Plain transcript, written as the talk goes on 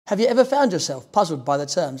Have you ever found yourself puzzled by the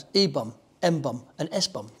terms EBOM, MBOM and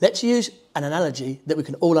SBOM? Let's use an analogy that we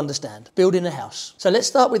can all understand. Building a house. So let's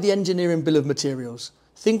start with the engineering bill of materials.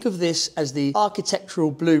 Think of this as the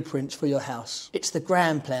architectural blueprint for your house. It's the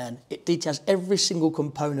grand plan. It details every single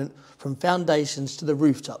component from foundations to the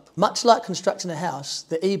rooftop. Much like constructing a house,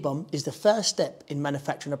 the EBOM is the first step in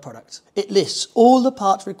manufacturing a product. It lists all the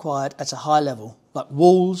parts required at a high level, like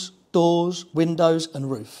walls, doors, windows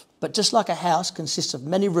and roof. But just like a house consists of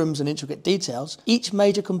many rooms and intricate details, each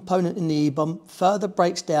major component in the EBOM further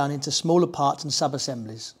breaks down into smaller parts and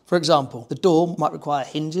sub-assemblies. For example, the door might require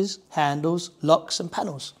hinges, handles, locks and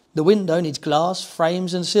panels. The window needs glass,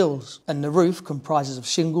 frames and sills, and the roof comprises of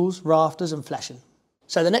shingles, rafters and flashing.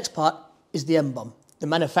 So the next part is the MBOM, the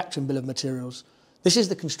manufacturing bill of materials. This is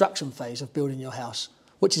the construction phase of building your house,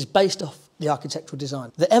 which is based off the architectural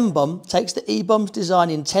design. The MBOM takes the EBOM's design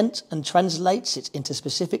intent and translates it into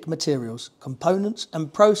specific materials, components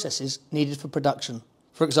and processes needed for production.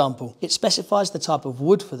 For example, it specifies the type of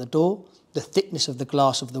wood for the door, the thickness of the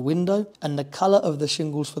glass of the window, and the colour of the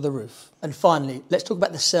shingles for the roof. And finally, let's talk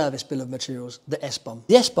about the service bill of materials, the SBOM.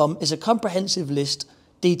 The SBOM is a comprehensive list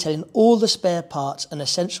detailing all the spare parts and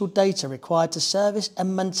essential data required to service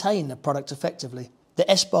and maintain the product effectively. The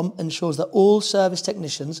SBOM ensures that all service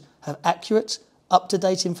technicians have accurate,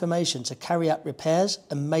 up-to-date information to carry out repairs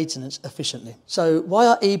and maintenance efficiently. So why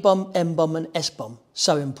are EBOM, MBOM and SBOM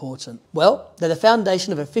so important? Well, they're the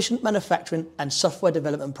foundation of efficient manufacturing and software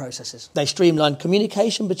development processes. They streamline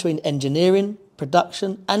communication between engineering,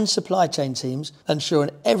 production and supply chain teams,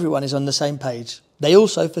 ensuring everyone is on the same page. They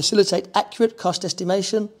also facilitate accurate cost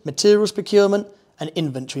estimation, materials procurement and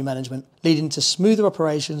inventory management, leading to smoother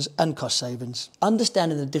operations and cost savings.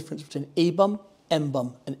 Understanding the difference between EBOM,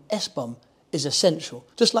 MBOM and SBOM is essential,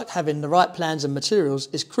 just like having the right plans and materials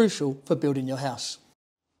is crucial for building your house.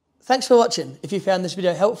 Thanks for watching. If you found this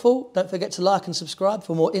video helpful, don't forget to like and subscribe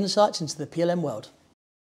for more insights into the PLM world.